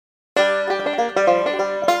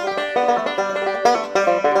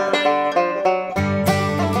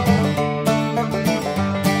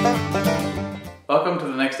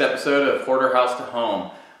House to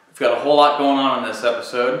Home. We've got a whole lot going on in this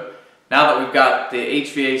episode. Now that we've got the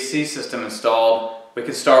HVAC system installed, we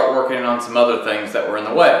can start working on some other things that were in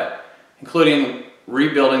the way, including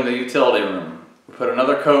rebuilding the utility room. We put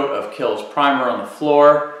another coat of Kills primer on the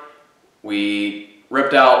floor. We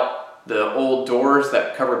ripped out the old doors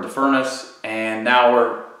that covered the furnace, and now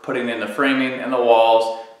we're putting in the framing and the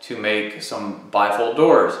walls to make some bifold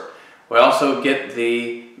doors. We also get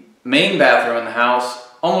the main bathroom in the house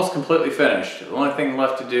almost completely finished. The only thing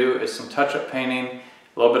left to do is some touch-up painting,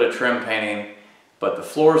 a little bit of trim painting, but the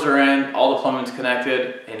floors are in, all the plumbing's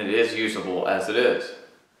connected, and it is usable as it is.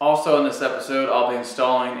 Also in this episode, I'll be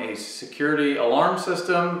installing a security alarm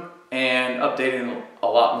system and updating a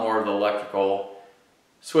lot more of the electrical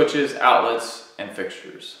switches, outlets, and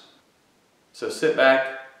fixtures. So sit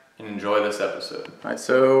back and enjoy this episode. All right,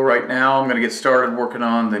 so right now I'm gonna get started working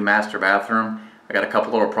on the master bathroom. I got a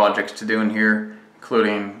couple little projects to do in here,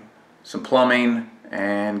 including some plumbing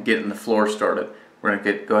and getting the floor started. We're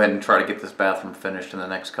gonna go ahead and try to get this bathroom finished in the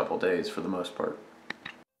next couple days for the most part.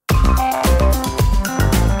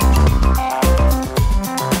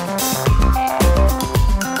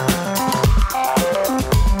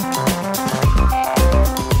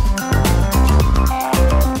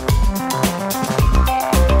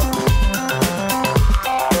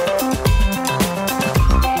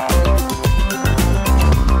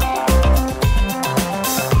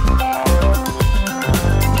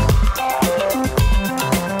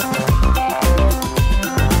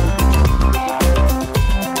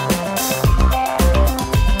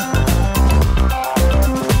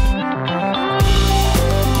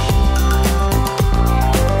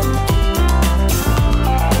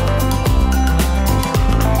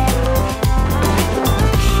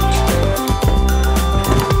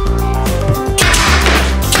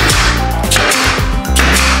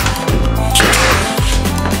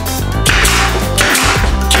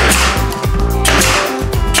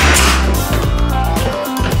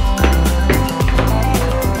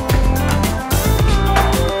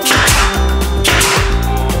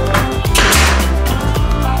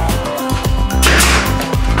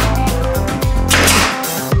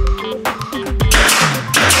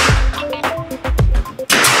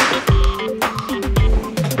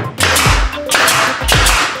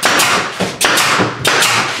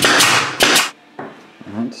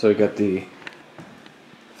 So we got the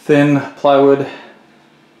thin plywood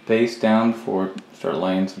base down before we start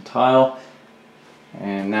laying some tile,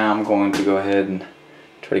 and now I'm going to go ahead and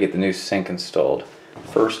try to get the new sink installed.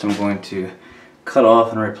 First I'm going to cut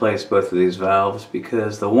off and replace both of these valves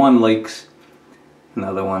because the one leaks and the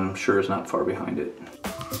other one I'm sure is not far behind it.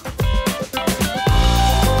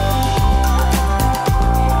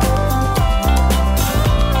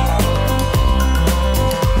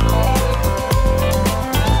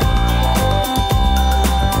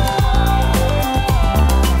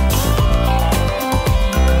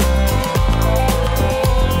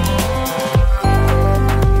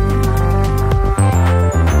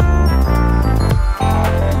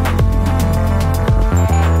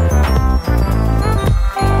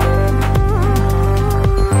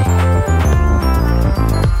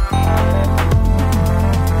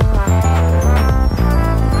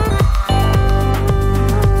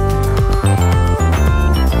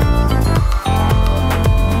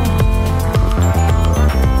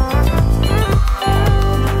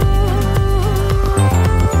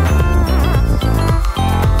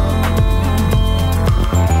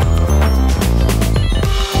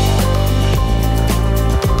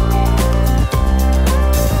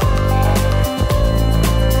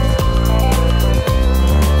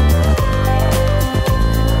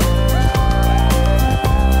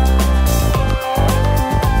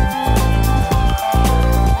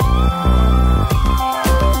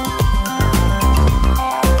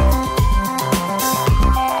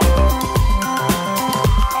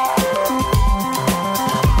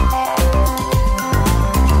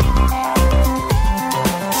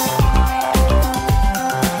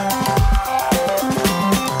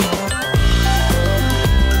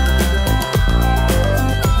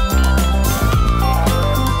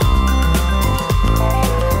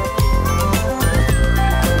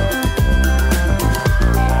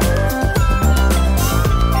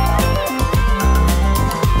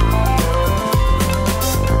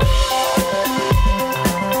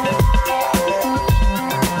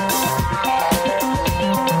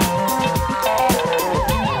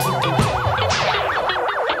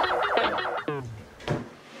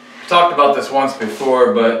 Talked about this once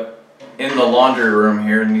before, but in the laundry room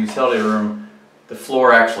here, in the utility room, the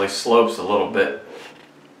floor actually slopes a little bit.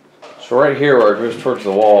 So right here where it goes towards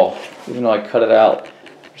the wall, even though I cut it out,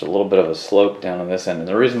 there's there's a little bit of a slope down on this end. And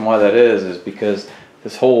the reason why that is because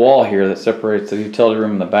this whole wall here that separates the utility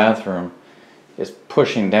room and the bathroom is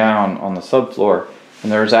pushing down on the subfloor,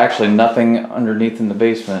 and there's actually nothing underneath in the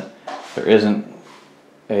basement. There isn't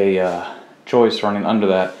a joist running under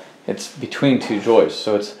that. It's between two joists,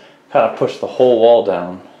 so it's kind of pushed the whole wall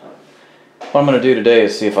down. What I'm going to do today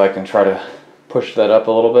is see if I can try to push that up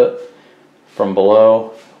a little bit from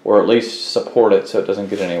below, or at least support it so it doesn't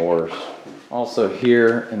get any worse. Also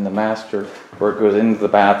here in the master, where it goes into the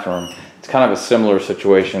bathroom, it's kind of a similar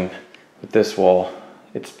situation with this wall.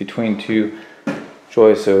 It's between two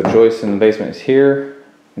joists, so joist in the basement is here,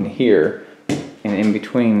 and in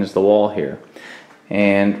between is the wall here.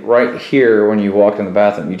 And right here, when you walk in the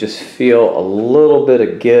bathroom, you just feel a little bit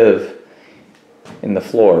of give in the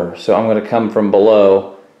floor. So I'm going to come from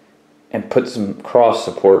below and put some cross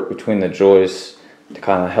support between the joists to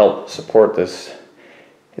kind of help support this.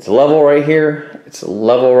 It's level right here, it's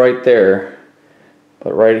level right there,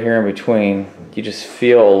 but right here in between, you just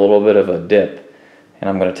feel a little bit of a dip. And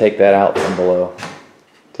I'm going to take that out from below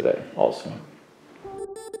today also.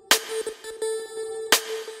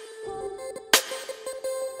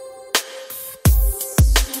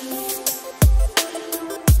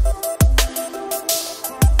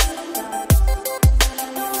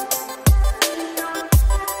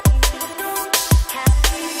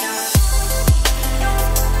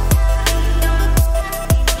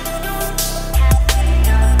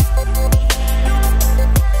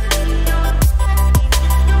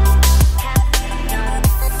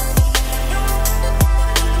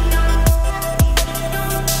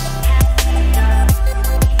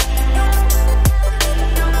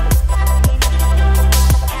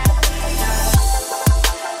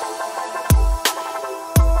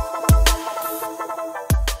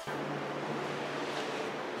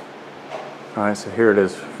 Alright, so here it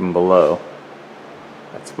is from below,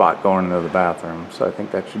 that spot going into the bathroom, so I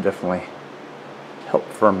think that should definitely help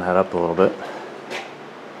firm that up a little bit.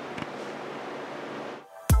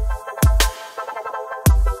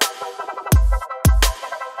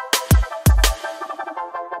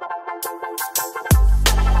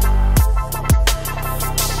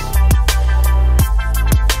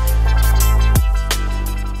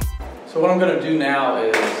 So what I'm going to do now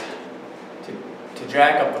is to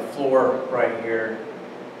jack up the floor right here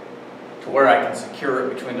to where I can secure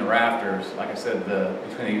it between the rafters. Like I said,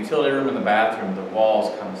 between the utility room and the bathroom, the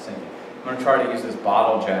wall's kind of sinking. I'm going to try to use this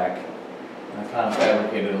bottle jack, and I kind of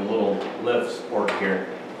fabricated a little lift support here.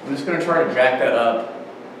 I'm just going to try to jack that up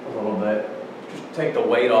a little bit, just take the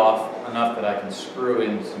weight off enough that I can screw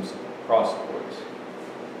in some cross supports.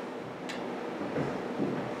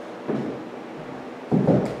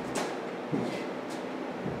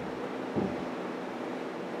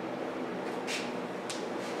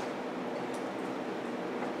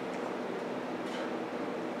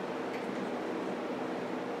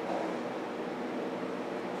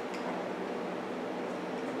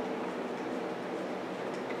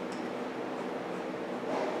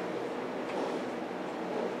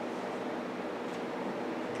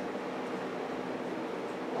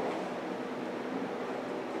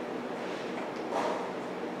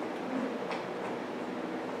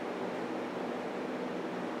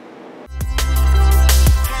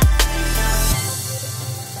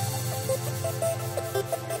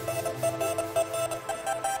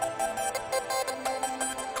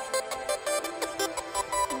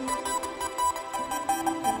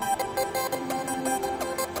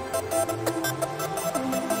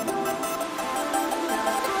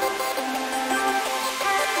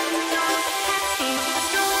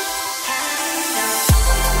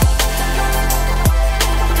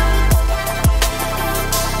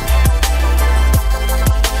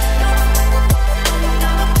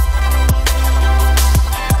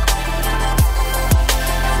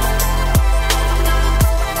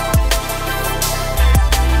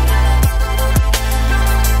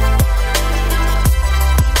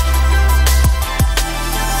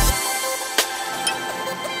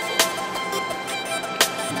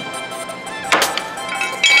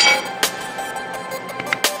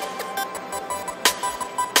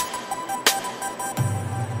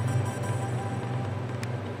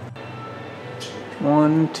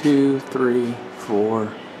 One, two, three,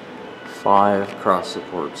 4, 5 cross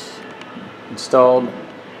supports installed,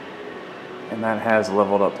 and that has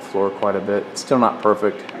leveled up the floor quite a bit. It's still not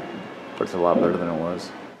perfect, but it's a lot better than it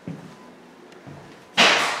was.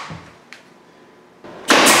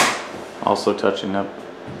 Also touching up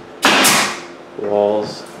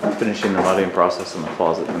walls, finishing the mudding process in the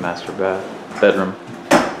closet in the master bedroom.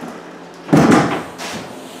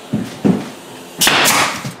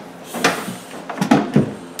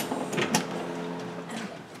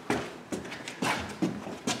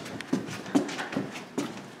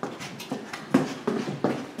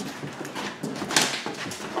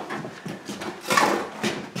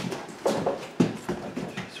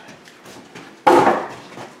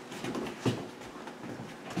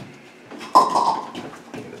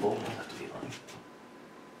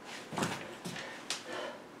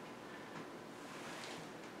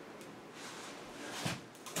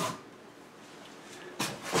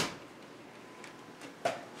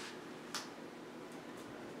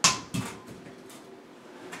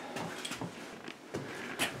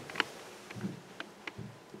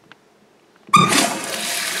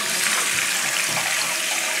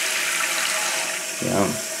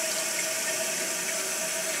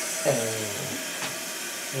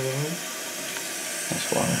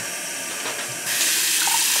 Nice water.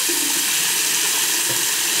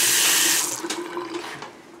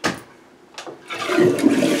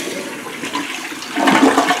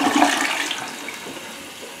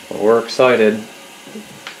 Well, we're excited. You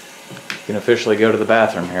can officially go to the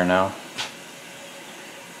bathroom here now.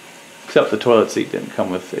 Except the toilet seat didn't come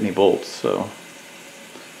with any bolts, so.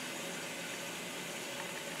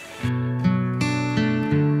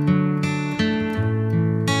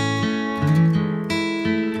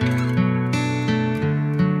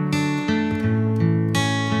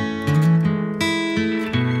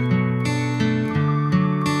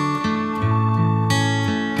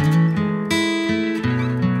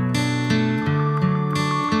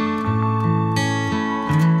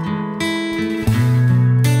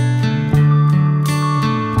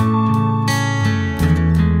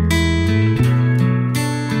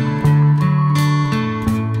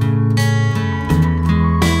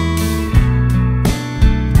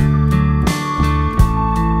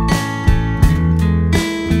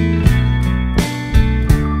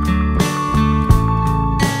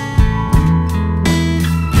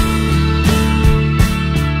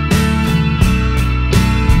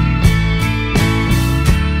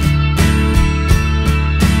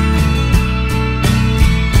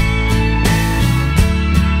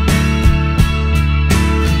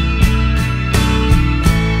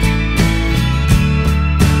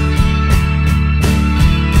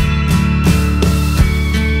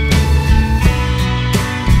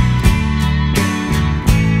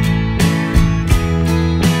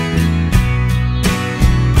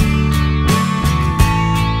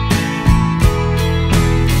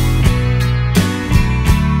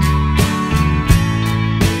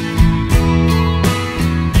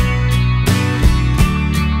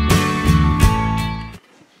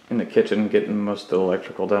 Kitchen, getting most of the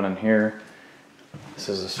electrical done in here. This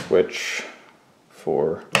is a switch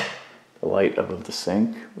for the light above the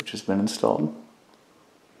sink, which has been installed.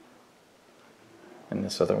 And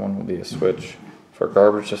this other one will be a switch for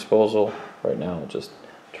garbage disposal. Right now it just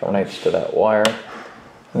terminates to that wire.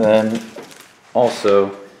 And then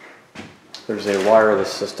also there's a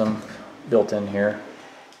wireless system built in here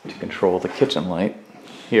to control the kitchen light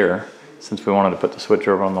here, since we wanted to put the switch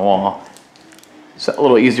over on the wall. It's a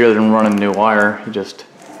little easier than running new wire. You just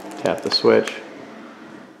tap the switch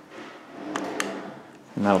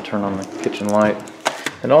and that'll turn on the kitchen light.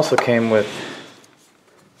 It also came with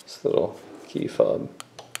this little key fob,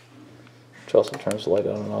 which also turns the light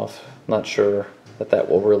on and off. I'm not sure that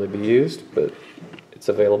will really be used, but it's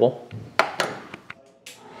available.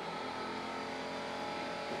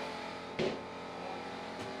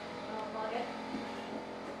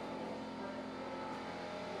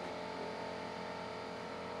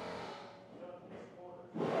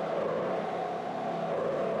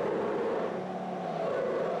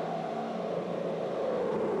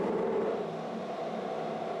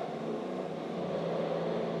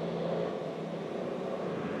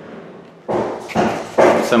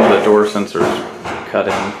 Some of the door sensors cut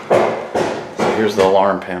in. So here's the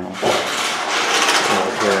alarm panel over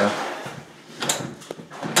here.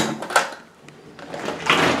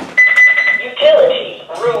 Utility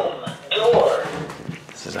room door.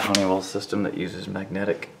 This is a Honeywell system that uses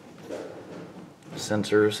magnetic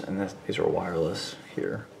sensors, and these are wireless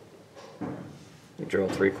here. You drill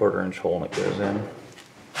a 3/4 inch hole and it goes in.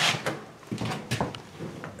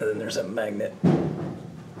 And then there's a magnet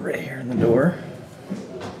right here in the door.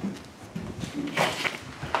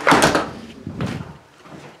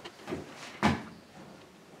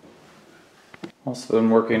 Also been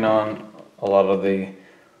working on a lot of the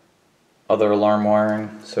other alarm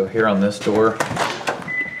wiring. So here on this door,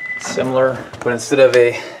 similar, but instead of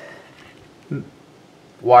a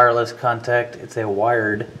wireless contact, it's a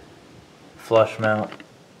wired flush mount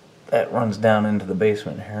that runs down into the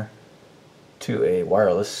basement here to a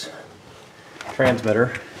wireless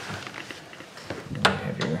transmitter. And you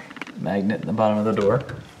have your magnet in the bottom of the door.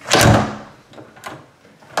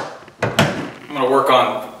 I'm going to work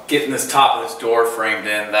on getting this top of this door framed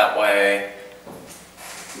in. That way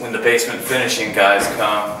when the basement finishing guys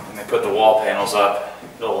come and they put the wall panels up,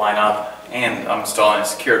 it'll line up. And I'm installing a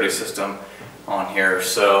security system on here,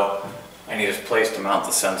 so I need a place to mount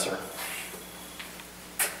the sensor.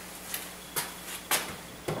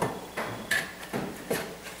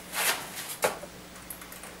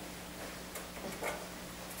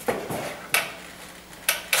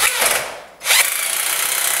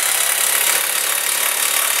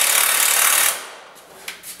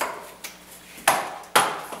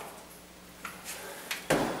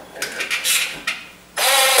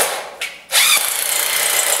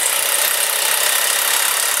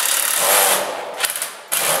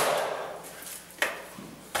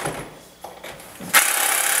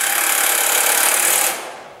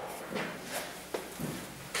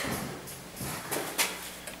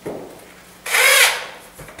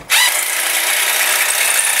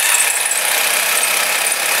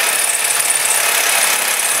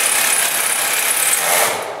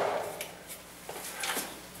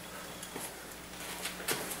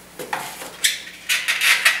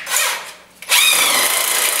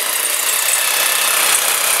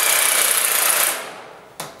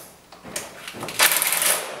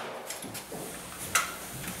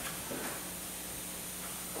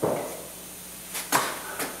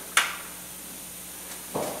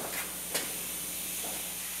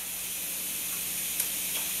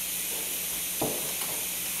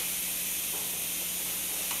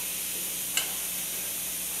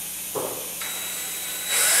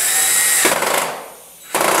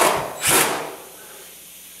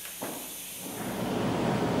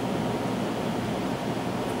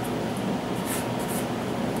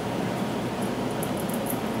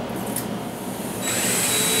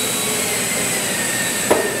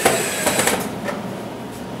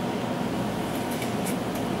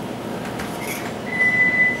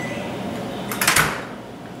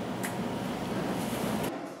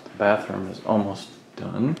 Bathroom is almost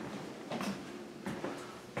done.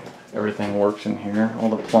 Everything works in here. All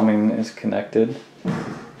the plumbing is connected.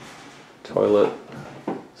 Toilet,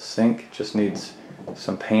 sink just needs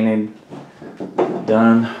some painting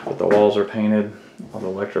done, but the walls are painted. All the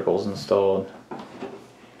electrical's installed.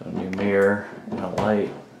 A new mirror and a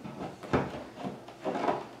light.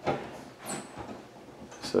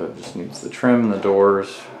 So it just needs the trim, the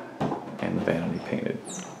doors, and the vanity painted.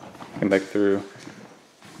 Came back through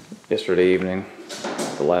yesterday evening,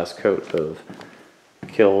 the last coat of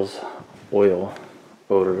Kills oil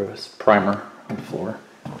odorless primer on the floor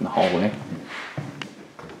in the hallway.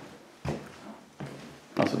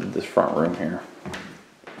 Also did this front room here,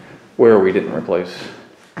 where we didn't replace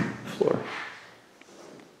the floor.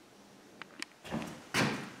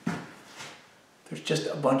 There's just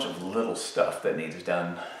a bunch of little stuff that needs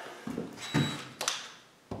done.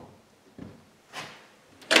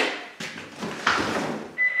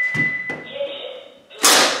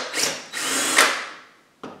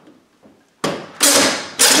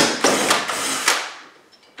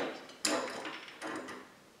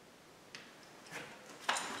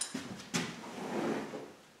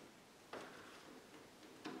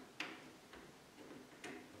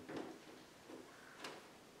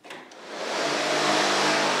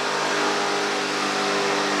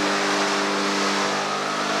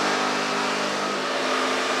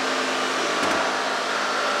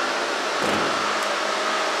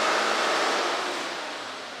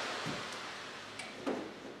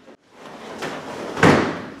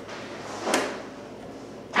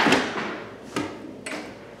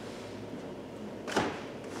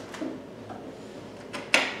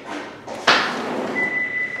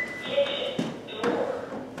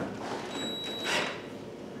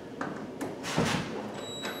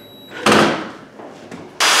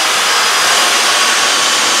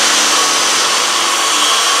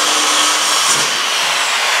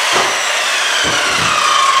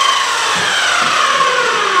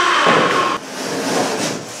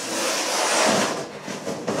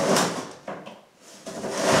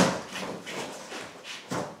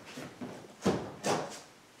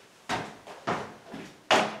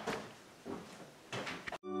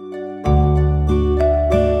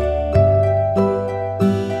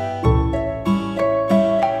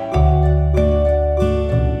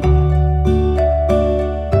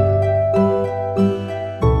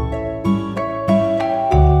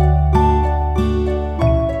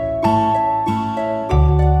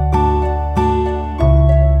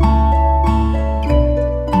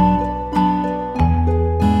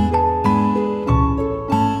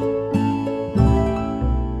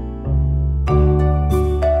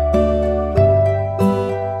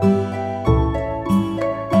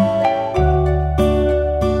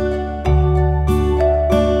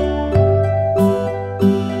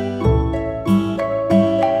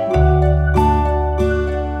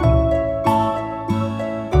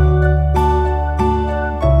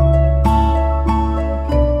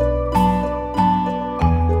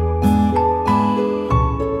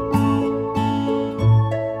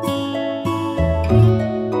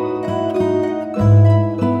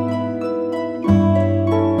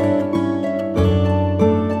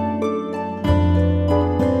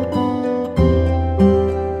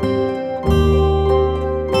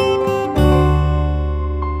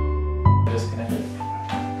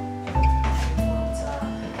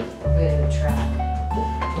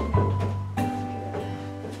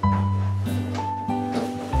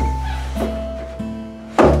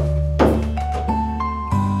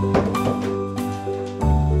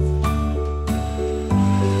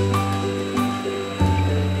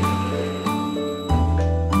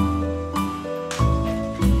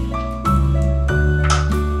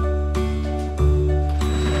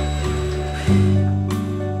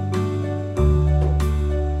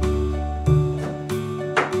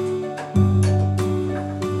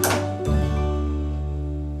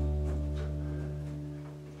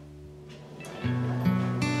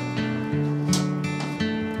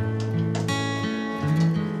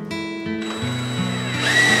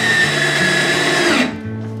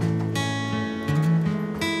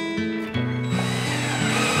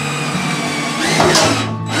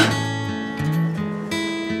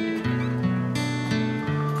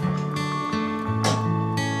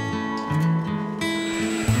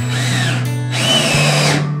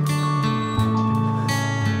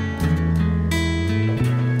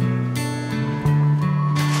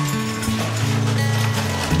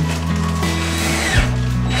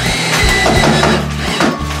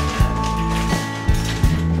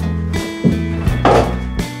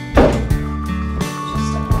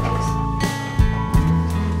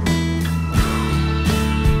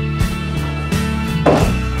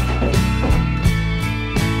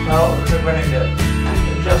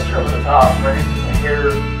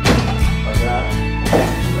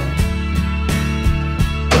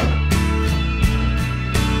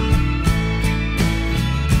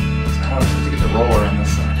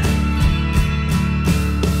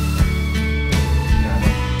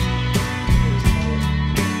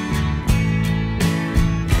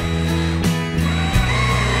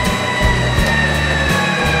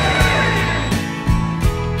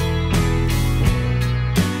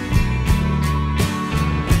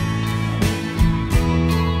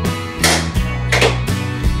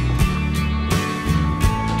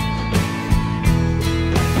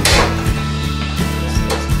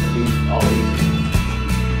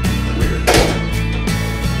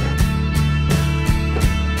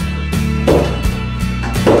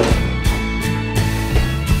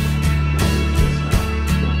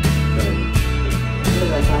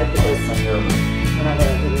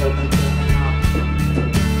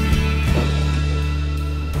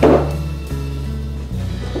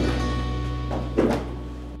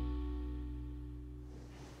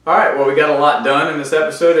 well, we got a lot done in this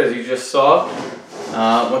episode, as you just saw.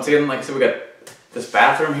 Once again, like I said, we got this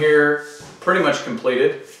bathroom here pretty much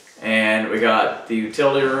completed, and we got the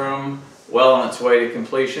utility room well on its way to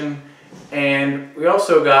completion, and we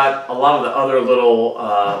also got a lot of the other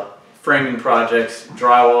little framing projects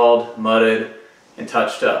drywalled, mudded, and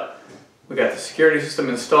touched up. We got the security system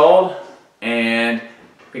installed, and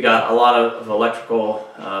we got a lot of electrical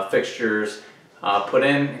fixtures put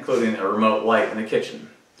in, including a remote light in the kitchen.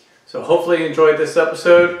 So hopefully you enjoyed this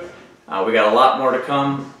episode. We got a lot more to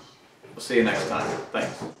come. We'll see you next time.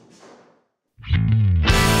 Thanks.